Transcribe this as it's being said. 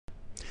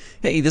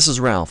Hey, this is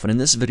Ralph, and in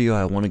this video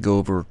I want to go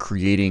over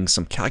creating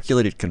some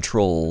calculated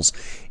controls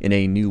in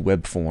a new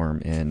web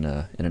form in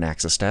an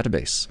Access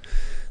database.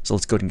 So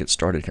let's go ahead and get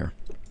started here.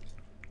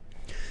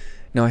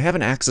 Now I have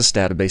an Access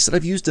database that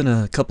I've used in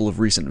a couple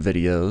of recent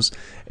videos,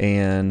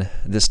 and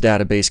this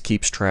database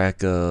keeps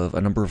track of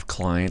a number of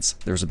clients.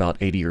 There's about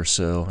 80 or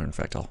so. In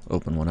fact, I'll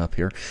open one up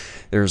here.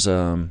 There's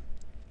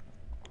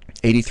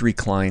 83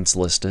 clients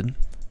listed.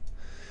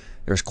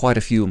 There's quite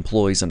a few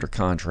employees under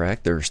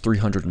contract. There's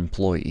 300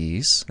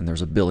 employees, and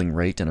there's a billing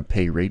rate and a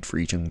pay rate for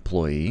each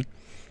employee.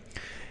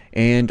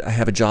 And I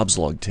have a jobs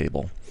log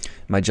table.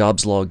 My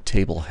jobs log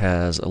table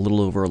has a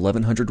little over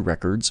 1,100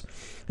 records,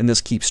 and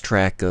this keeps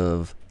track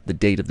of the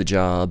date of the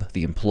job,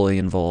 the employee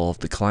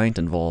involved, the client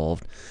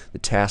involved, the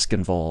task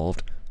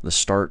involved, the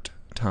start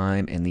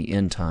time, and the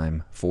end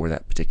time for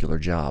that particular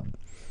job.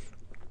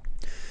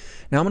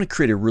 Now I'm going to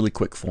create a really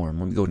quick form.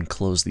 Let me go ahead and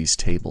close these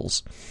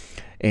tables.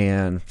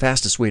 And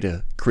fastest way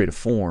to create a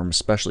form,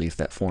 especially if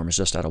that form is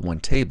just out of one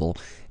table,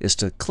 is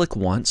to click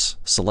once,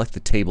 select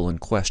the table in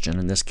question.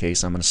 In this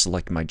case, I'm going to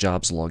select my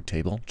jobs log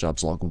table,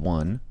 jobs log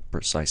 1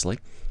 precisely.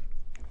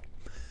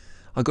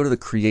 I'll go to the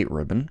Create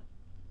ribbon,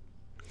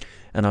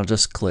 and I'll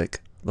just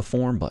click the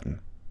Form button.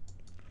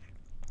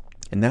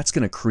 And that's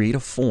going to create a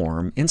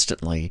form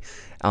instantly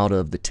out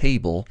of the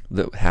table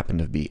that happened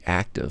to be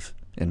active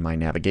in my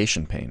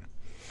navigation pane.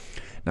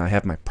 Now I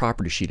have my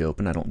property sheet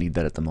open. I don't need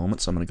that at the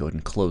moment, so I'm going to go ahead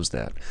and close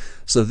that.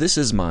 So this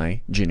is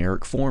my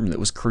generic form that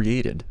was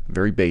created.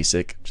 Very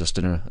basic, just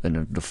in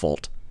a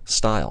default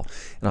style.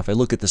 And if I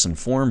look at this in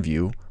form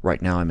view,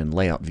 right now I'm in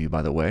layout view,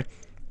 by the way.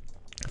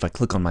 If I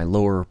click on my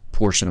lower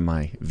portion of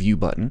my view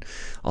button,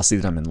 I'll see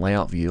that I'm in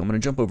layout view. I'm going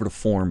to jump over to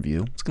form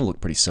view. It's going to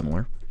look pretty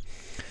similar.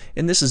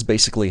 And this is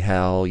basically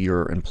how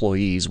your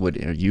employees would,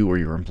 you or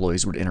your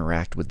employees would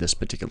interact with this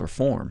particular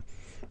form.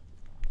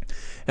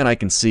 And I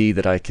can see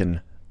that I can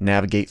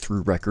navigate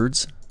through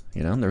records.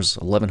 There's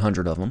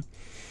 1,100 of them,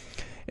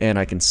 and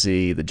I can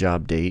see the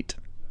job date,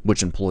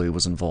 which employee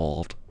was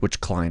involved, which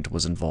client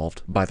was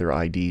involved, by their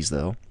IDs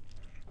though,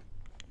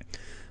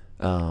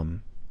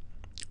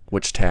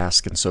 which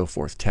task, and so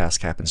forth.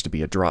 Task happens to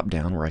be a drop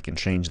down where I can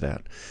change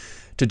that.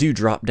 To do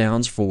drop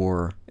downs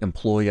for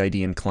employee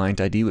ID and client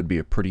ID would be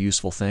a pretty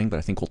useful thing, but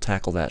I think we'll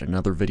tackle that in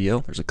another video.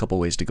 There's a couple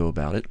ways to go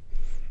about it.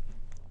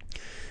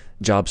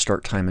 Job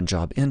start time and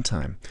job end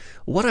time.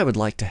 What I would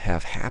like to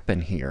have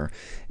happen here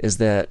is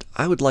that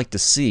I would like to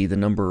see the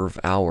number of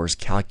hours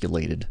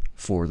calculated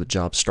for the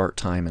job start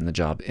time and the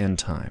job end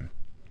time.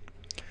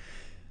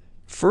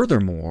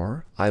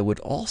 Furthermore, I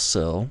would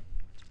also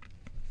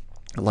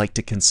like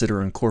to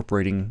consider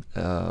incorporating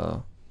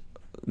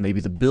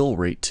maybe the bill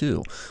rate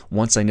too.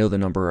 Once I know the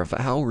number of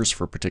hours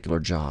for a particular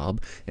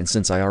job, and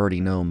since I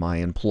already know my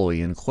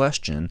employee in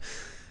question,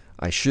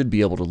 I should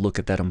be able to look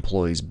at that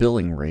employee's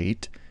billing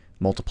rate,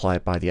 multiply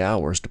it by the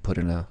hours to put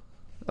in a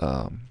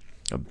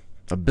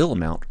bill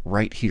amount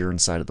right here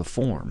inside of the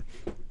form.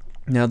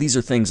 Now these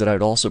are things that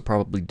I'd also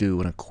probably do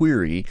in a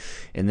query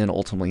and then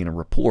ultimately in a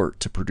report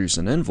to produce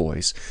an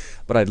invoice,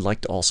 but I'd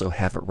like to also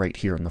have it right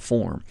here in the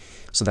form.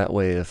 So that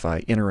way if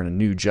I enter in a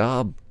new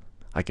job,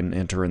 I can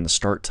enter in the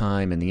start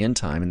time and the end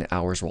time, and the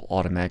hours will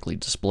automatically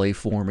display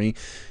for me,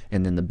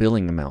 and then the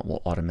billing amount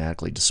will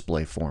automatically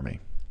display for me.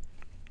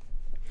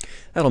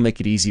 That'll make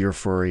it easier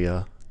for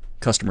a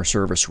customer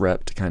service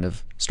rep to kind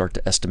of start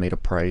to estimate a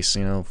price.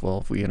 Well,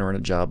 if we enter in a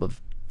job of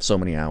so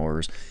many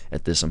hours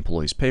at this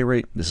employee's pay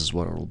rate, this is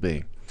what it will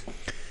be.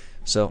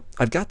 So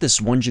I've got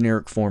this one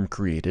generic form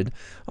created.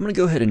 I'm going to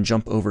go ahead and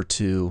jump over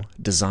to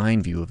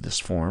design view of this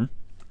form,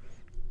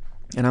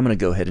 and I'm going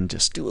to go ahead and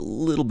just do a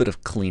little bit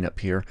of cleanup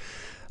here.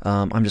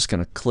 I'm just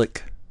going to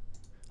click,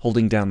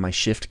 holding down my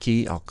shift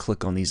key, I'll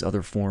click on these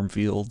other form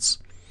fields,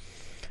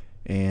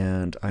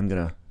 and I'm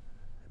going to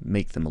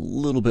make them a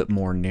little bit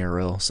more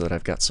narrow so that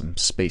I've got some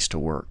space to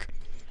work.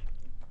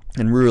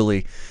 And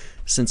really,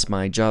 since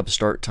my job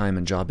start time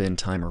and job end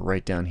time are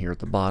right down here at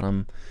the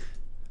bottom,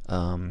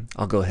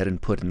 I'll go ahead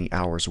and put in the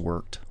hours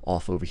worked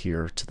off over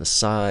here to the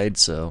side.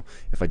 So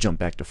if I jump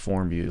back to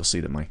form view, you'll see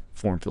that my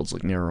form fields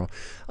look narrow.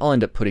 I'll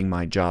end up putting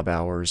my job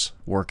hours,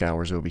 work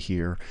hours over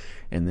here,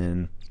 and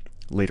then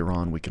later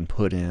on we can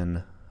put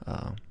in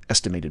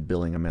estimated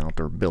billing amount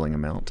or billing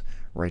amount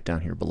right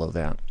down here below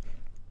that.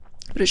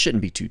 But it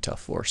shouldn't be too tough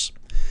for us.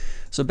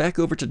 So back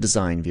over to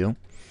design view.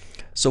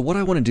 So what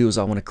I want to do is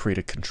I want to create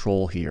a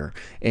control here,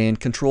 and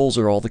controls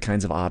are all the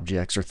kinds of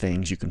objects or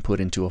things you can put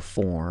into a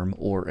form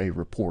or a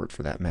report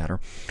for that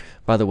matter.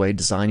 By the way,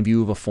 design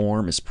view of a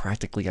form is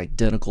practically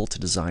identical to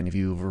design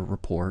view of a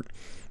report.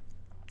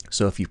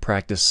 So if you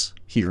practice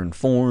here in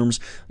forms,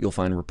 you'll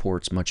find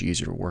reports much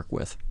easier to work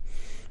with.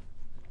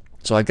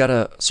 So I've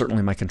got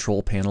certainly my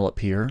control panel up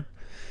here,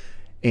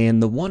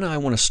 and the one I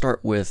want to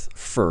start with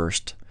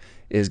first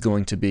is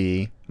going to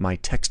be my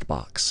text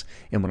box.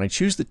 And when I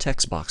choose the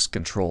text box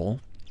control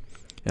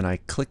and I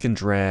click and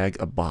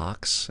drag a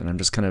box, and I'm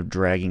just kind of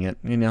dragging it,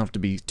 you don't have to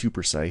be too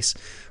precise,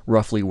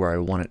 roughly where I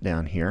want it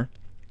down here,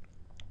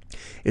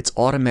 it's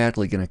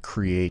automatically going to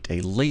create a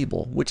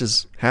label, which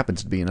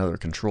happens to be another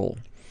control.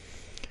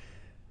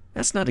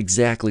 That's not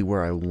exactly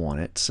where I want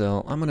it,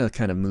 so I'm going to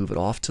kind of move it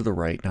off to the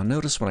right. Now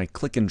notice when I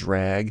click and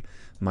drag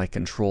my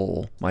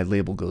control, my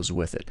label goes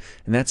with it.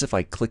 And that's if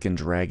I click and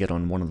drag it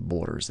on one of the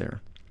borders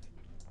there.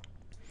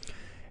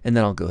 And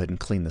then I'll go ahead and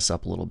clean this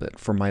up a little bit.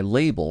 For my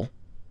label,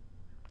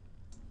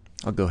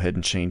 I'll go ahead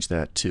and change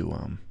that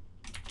to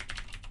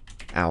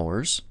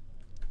hours.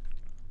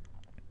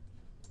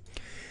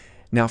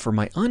 Now for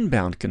my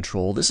unbound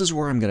control, this is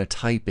where I'm going to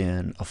type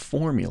in a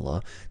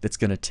formula that's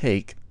going to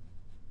take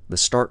the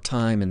start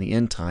time and the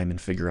end time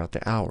and figure out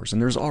the hours. And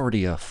there's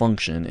already a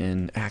function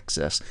in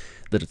Access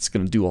that it's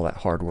going to do all that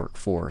hard work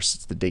for us.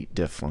 It's the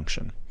DateDiff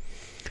function.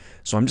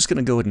 So I'm just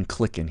going to go ahead and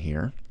click in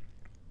here.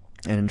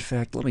 And in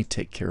fact, let me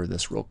take care of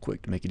this real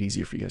quick to make it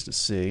easier for you guys to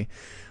see.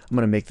 I'm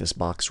going to make this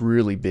box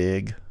really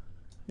big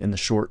in the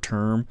short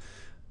term,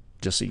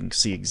 just so you can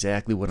see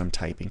exactly what I'm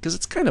typing, because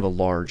it's kind of a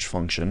large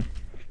function.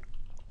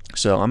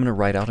 So I'm going to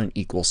write out an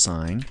equal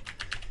sign,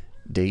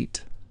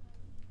 date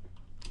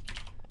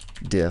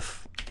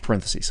diff,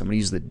 parentheses. I'm going to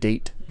use the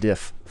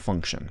DateDiff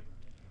function.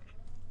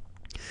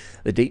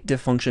 The DateDiff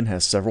function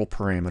has several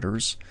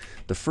parameters.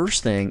 The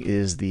first thing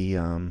is the,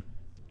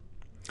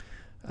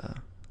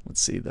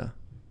 let's see,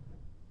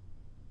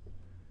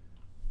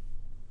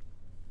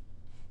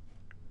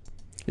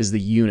 is the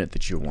unit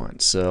that you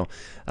want. So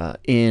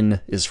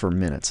in is for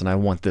minutes, and I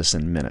want this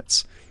in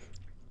minutes.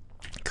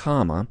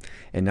 Comma,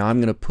 and now I'm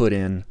going to put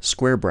in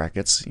square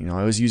brackets. You know, I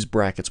always use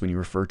brackets when you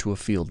refer to a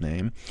field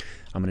name.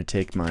 I'm going to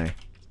take my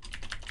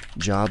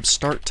job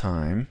start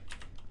time,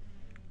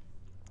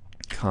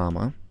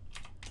 comma,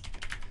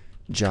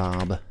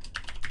 job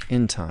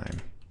end time,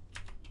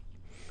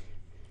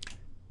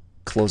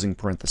 closing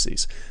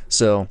parentheses.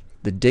 So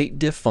the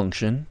DateDiff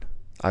function,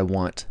 I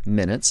want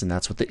minutes, and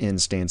that's what the N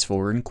stands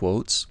for in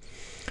quotes.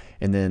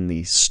 And then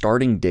the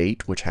starting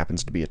date, which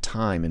happens to be a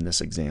time in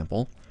this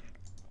example,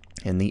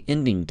 and the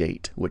ending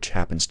date, which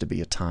happens to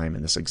be a time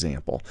in this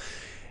example.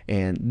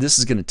 And this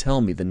is going to tell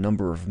me the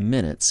number of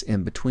minutes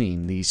in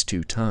between these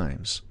two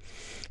times.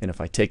 And if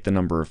I take the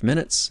number of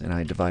minutes and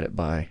I divide it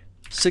by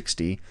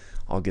 60,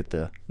 I'll get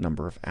the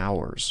number of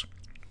hours.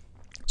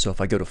 So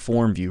if I go to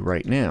Form View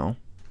right now,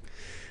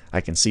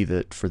 I can see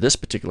that for this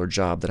particular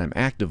job that I'm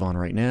active on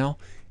right now,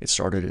 it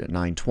started at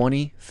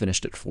 9:20,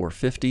 finished at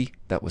 4:50.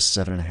 That was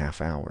 7.5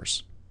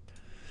 hours.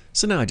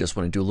 So now I just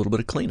want to do a little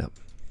bit of cleanup.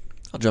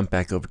 I'll jump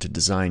back over to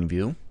Design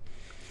View,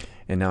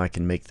 and now I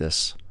can make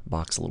this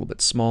box a little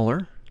bit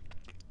smaller.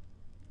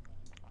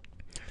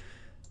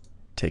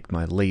 Take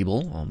my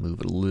label, I'll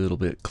move it a little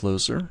bit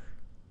closer.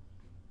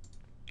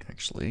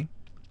 Actually,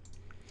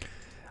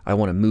 I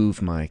want to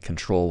move my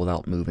control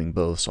without moving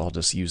both, so I'll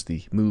just use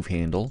the move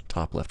handle,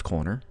 top left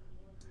corner.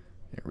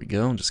 There we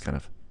go, and just kind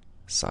of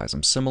size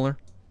them similar.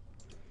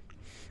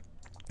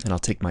 And I'll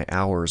take my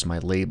hours, my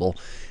label,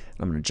 and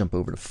I'm going to jump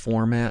over to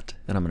Format,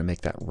 and I'm going to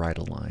make that right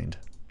aligned.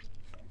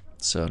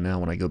 So now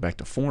when I go back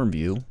to Form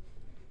View,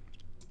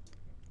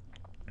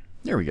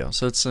 there we go.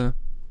 So it's a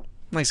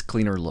nice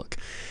cleaner look.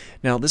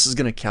 Now this is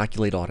going to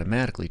calculate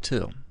automatically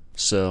too.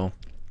 So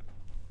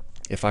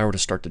if I were to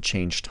start to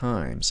change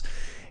times,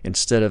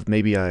 instead of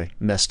maybe I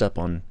messed up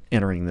on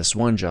entering this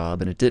one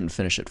job and it didn't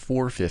finish at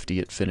 4:50,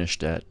 it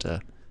finished at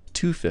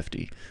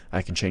 2:50.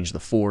 I can change the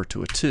 4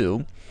 to a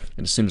 2,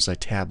 and as soon as I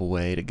tab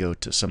away to go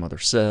to some other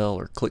cell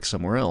or click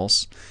somewhere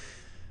else,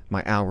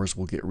 my hours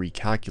will get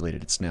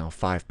recalculated. It's now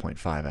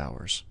 5.5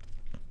 hours.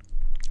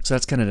 So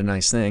that's kind of a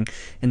nice thing,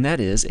 and that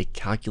is a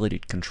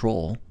calculated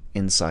control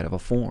inside of a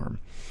form.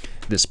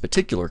 This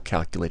particular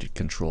calculated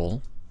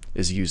control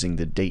is using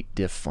the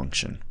DateDiff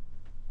function.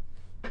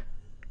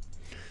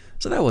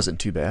 So that wasn't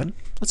too bad.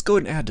 Let's go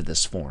ahead and add to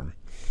this form.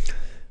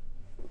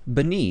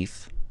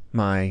 Beneath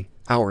my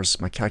hours,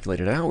 my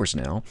calculated hours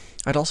now,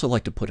 I'd also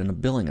like to put in a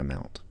billing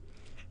amount.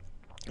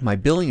 My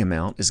billing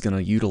amount is going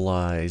to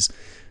utilize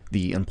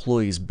the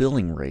employee's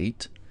billing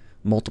rate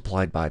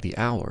multiplied by the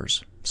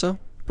hours. So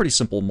pretty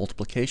simple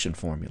multiplication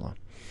formula.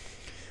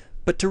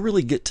 But to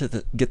really get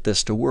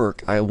this to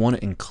work, I want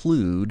to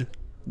include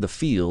the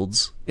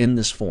fields in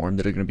this form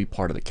that are going to be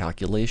part of the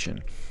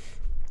calculation.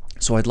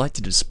 So I'd like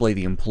to display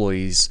the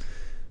employee's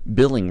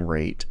billing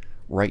rate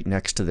right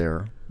next to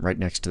their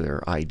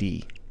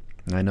ID.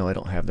 And I know I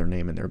don't have their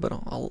name in there, but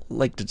I'll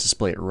like to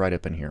display it right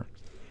up in here.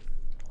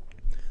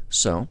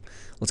 So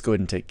let's go ahead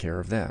and take care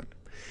of that.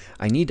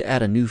 I need to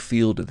add a new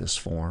field to this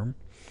form.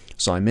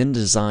 So I'm in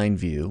Design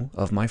View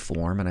of my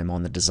form, and I'm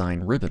on the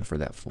Design ribbon for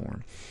that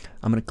form.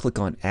 I'm going to click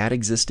on Add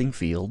Existing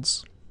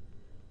Fields.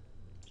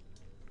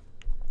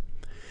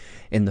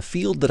 And the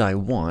field that I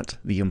want,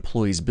 the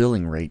employee's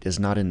billing rate, is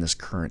not in this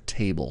current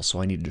table,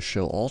 so I need to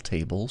show all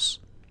tables.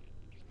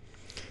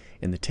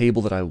 And the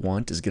table that I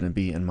want is going to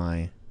be in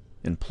my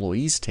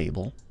employees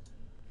table.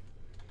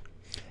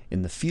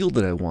 And the field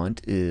that I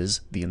want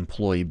is the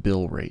employee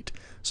bill rate.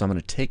 So I'm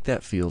going to take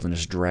that field and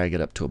just drag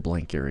it up to a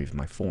blank area of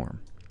my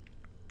form.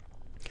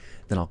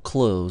 Then I'll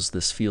close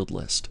this field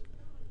list.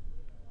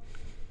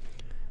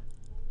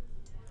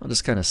 I'll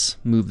just kind of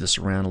move this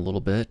around a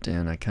little bit,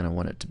 and I kind of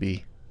want it to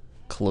be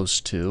close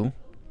to.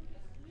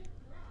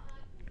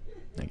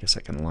 I guess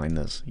I can line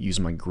this, use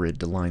my grid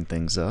to line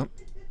things up.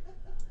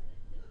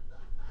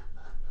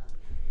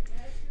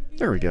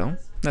 There we go.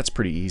 That's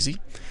pretty easy.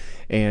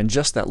 And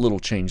just that little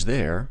change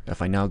there,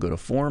 if I now go to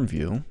Form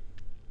View,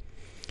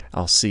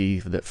 I'll see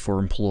that for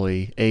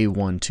employee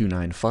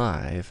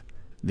A1295,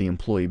 the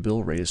employee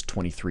bill rate is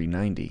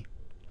 $23.90.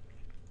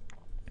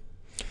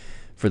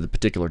 For the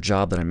particular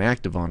job that I'm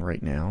active on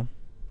right now,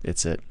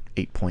 it's at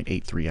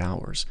 8.83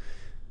 hours.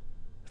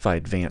 If I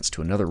advance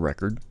to another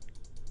record,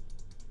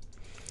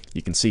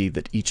 you can see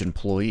that each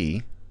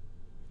employee,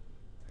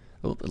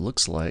 it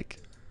looks like,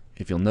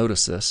 if you'll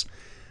notice this,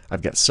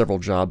 I've got several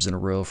jobs in a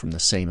row from the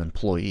same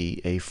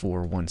employee,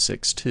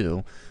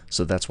 A4162,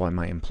 so that's why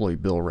my employee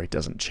bill rate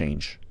doesn't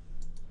change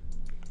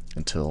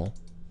until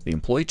the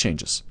employee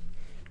changes.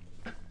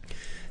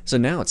 So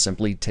now it's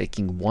simply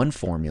taking one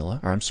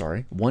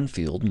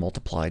field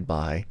multiplied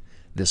by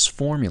this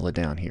formula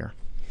down here.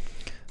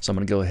 So I'm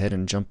going to go ahead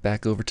and jump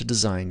back over to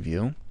Design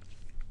View,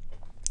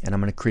 and I'm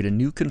going to create a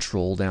new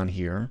control down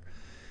here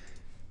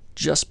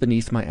just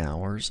beneath my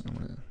hours. I'm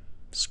going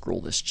to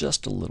scroll this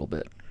just a little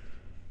bit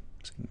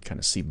so you can kind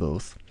of see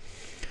both.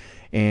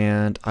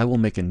 And I will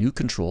make a new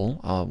control.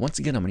 Once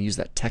again, I'm going to use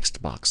that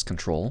text box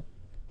control.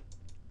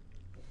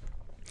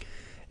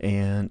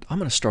 And I'm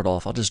going to start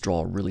off, I'll just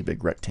draw a really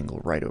big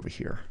rectangle right over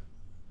here.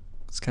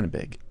 It's kind of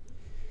big.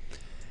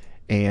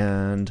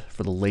 And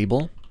for the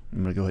label,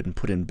 I'm going to go ahead and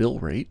put in bill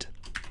rate.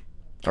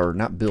 Or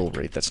not bill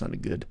rate, that's not a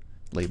good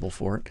label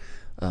for it.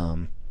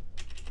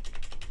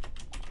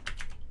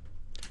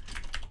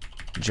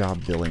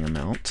 Job billing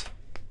amount.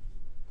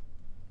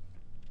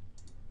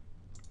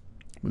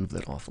 Move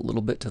that off a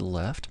little bit to the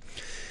left.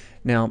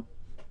 Now,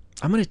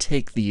 I'm going to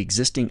take the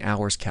existing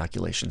hours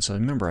calculation. So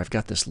remember, I've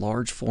got this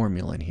large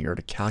formula in here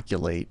to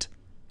calculate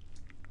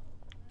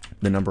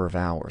the number of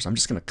hours. I'm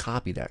just going to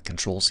copy that,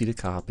 Control-C to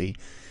copy,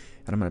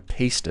 and I'm going to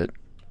paste it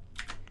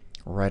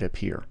right up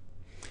here.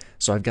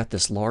 So I've got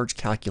this large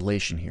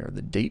calculation here.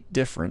 The date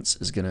difference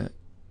is going to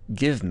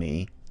give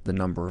me the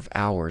number of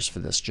hours for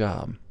this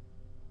job.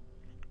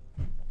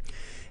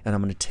 And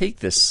I'm going to take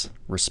this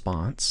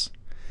response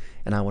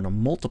and I want to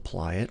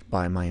multiply it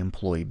by my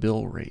employee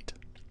bill rate.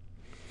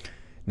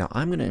 Now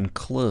I'm going to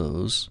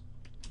enclose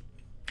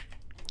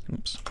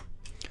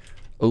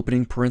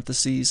opening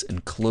parentheses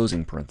and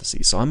closing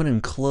parentheses. So I'm going to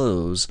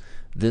enclose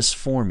this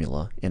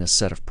formula in a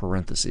set of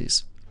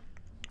parentheses.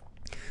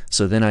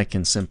 So then I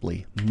can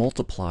simply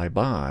multiply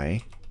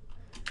by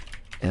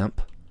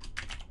emp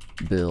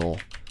bill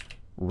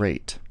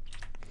rate.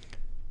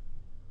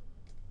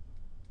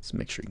 Let's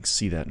make sure you can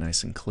see that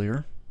nice and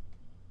clear.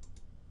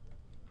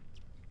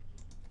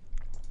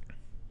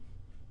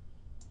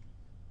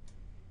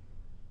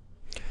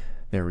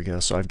 There we go.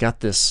 So I've got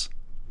this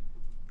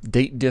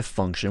DateDiff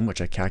function, which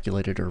I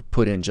calculated or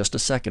put in just a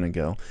second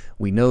ago.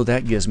 We know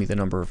that gives me the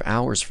number of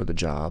hours for the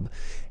job.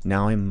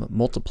 Now I'm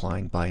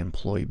multiplying by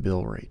employee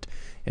bill rate.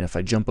 And if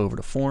I jump over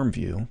to Form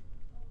View,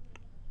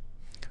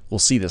 we'll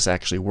see this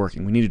actually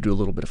working. We need to do a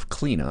little bit of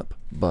cleanup,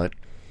 but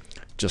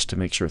just to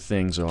make sure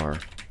things are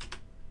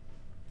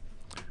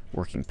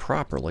working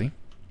properly,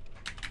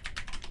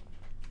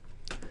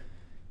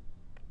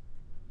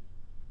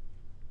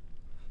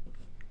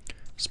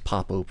 let's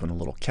pop open a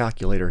little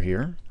calculator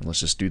here and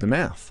let's just do the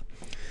math.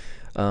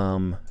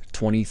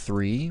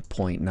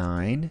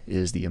 23.9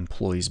 is the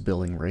employee's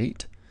billing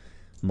rate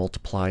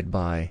multiplied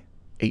by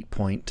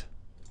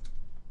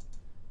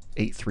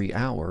 8.83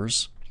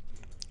 hours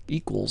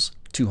equals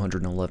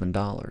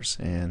 $211,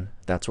 and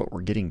that's what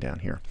we're getting down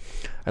here.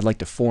 I'd like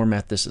to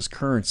format this as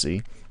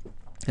currency,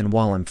 and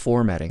while I'm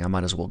formatting, I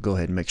might as well go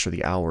ahead and make sure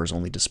the hours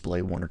only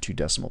display 1 or 2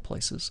 decimal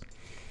places.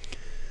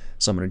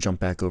 So I'm going to jump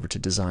back over to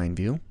Design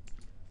View,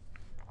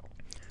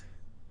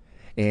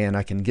 and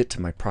I can get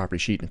to my property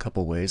sheet in a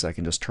couple ways. I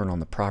can just turn on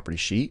the property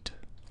sheet,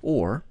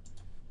 or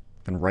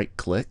I can right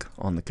click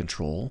on the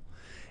control,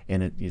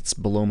 and it's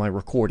below my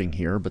recording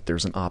here, but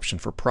there's an option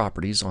for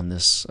properties on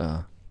this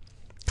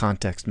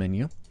context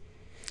menu,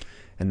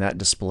 and that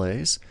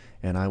displays,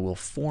 and I will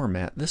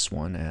format this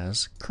one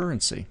as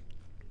currency.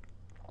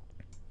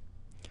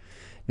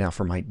 Now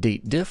for my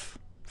DateDiff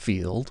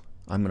field,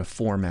 I'm going to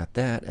format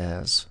that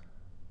as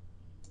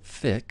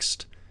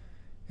fixed,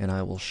 and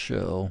I will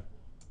show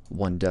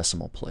 1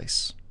 decimal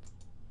place.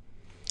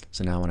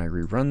 So now when I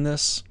rerun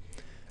this,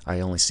 I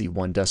only see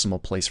 1 decimal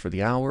place for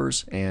the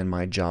hours, and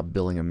my job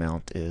billing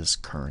amount is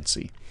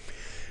currency.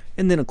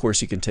 And then of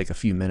course you can take a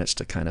few minutes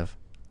to kind of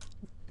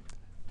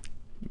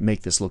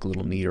make this look a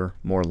little neater,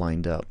 more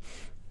lined up.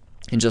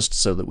 And just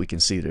so that we can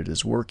see that it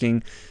is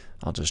working,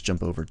 I'll just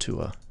jump over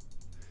to a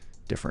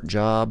different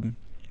job.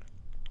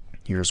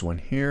 Here's one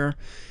here,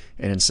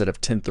 and instead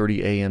of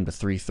 10:30 a.m. to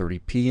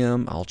 3:30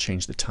 p.m. I'll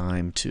change the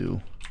time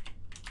to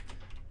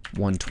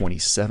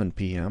 1:27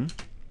 p.m.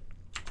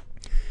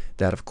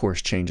 That of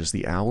course changes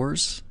the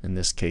hours, in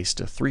this case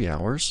to 3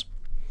 hours,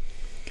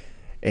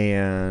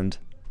 and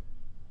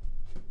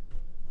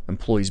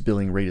employee's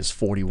billing rate is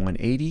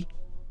 $41.80,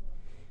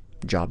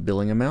 job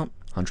billing amount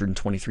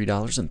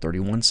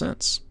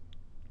 $123.31.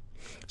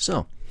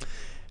 So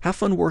have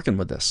fun working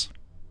with this.